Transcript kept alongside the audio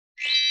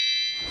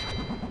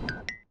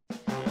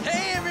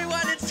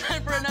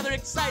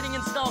exciting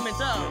installment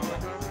of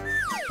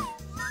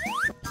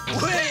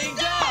Wigged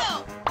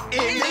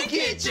in the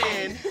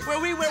kitchen, where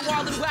we wear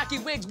wild and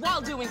wacky wigs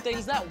while doing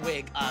things that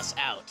wig us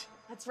out.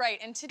 That's right,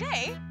 and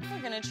today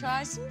we're gonna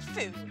try some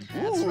food.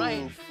 That's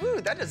right.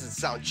 Food, that doesn't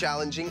sound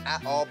challenging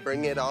at all.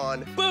 Bring it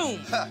on. Boom!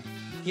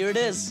 Here it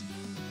is.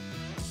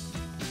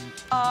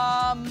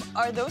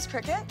 Are those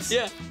crickets?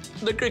 Yeah,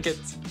 the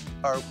crickets.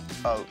 Are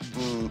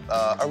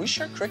we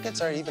sure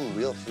crickets are even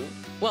real food?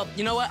 Well,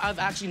 you know what? I've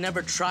actually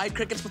never tried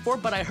crickets before,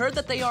 but I heard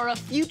that they are a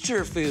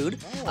future food.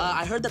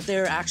 I heard that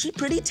they're actually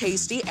pretty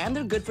tasty and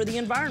they're good for the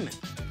environment.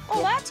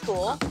 Oh, that's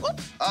cool.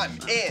 I'm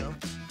in.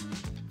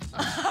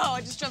 Oh,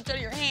 I just jumped out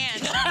of your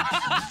hand.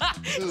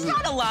 It's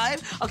not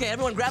alive. Okay,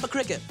 everyone grab a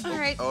cricket. All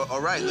right.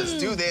 All right, let's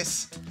do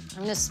this.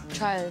 I'm gonna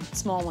try a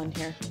small one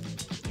here.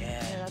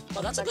 Yeah.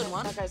 Oh, that's a good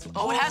one.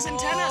 Oh, it has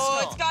antennas.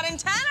 Oh, it's got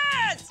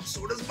antennas!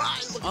 So does mine.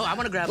 Look. Oh, I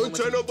want to grab one.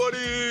 Antenna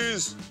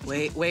buddies.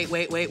 Wait.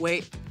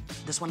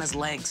 This one has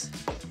legs.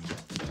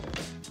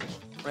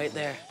 Right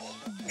there.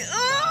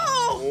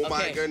 Oh! Oh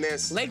my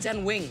goodness. Legs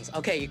and wings.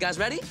 Okay, you guys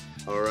ready?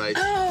 All right.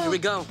 Here we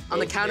go. On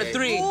the count of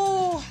 3.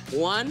 Ooh.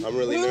 1. I'm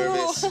really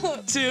nervous.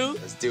 2.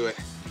 Let's do it.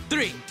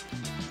 3.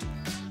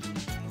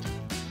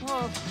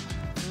 Oh,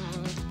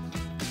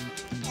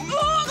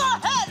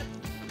 the head!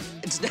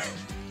 It's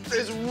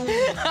It's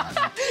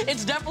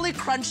it's definitely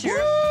crunchier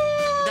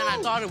than I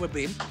thought it would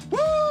be.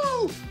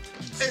 Woo!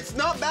 It's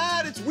not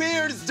bad. It's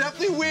weird. It's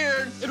definitely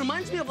weird. It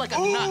reminds me of like a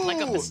nut,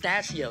 like a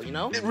pistachio, you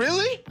know?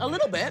 Really? A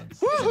little bit.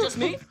 Is it just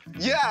me?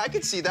 Yeah, I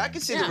can see that. I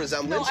can see the Yeah.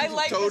 resemblance. No, I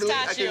like totally.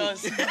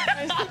 pistachios.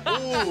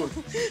 Ooh.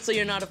 So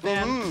you're not a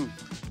fan?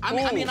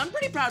 I mean, I'm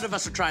pretty proud of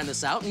us for trying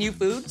this out. New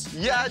foods.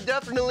 Yeah,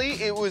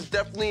 definitely. It was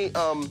definitely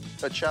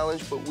a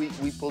challenge, but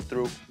we pulled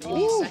through.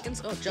 80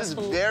 seconds? Oh, just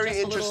a, very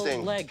just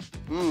interesting. A little leg.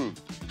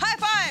 High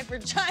five for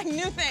trying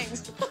new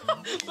things.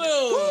 Boom!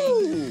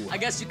 Woo. I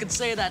guess you could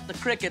say that the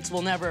crickets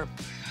will never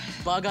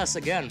bug us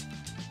again.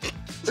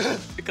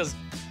 Because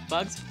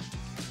bugs?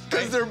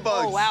 Because they're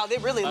bugs. Oh, wow, they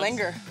really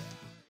linger.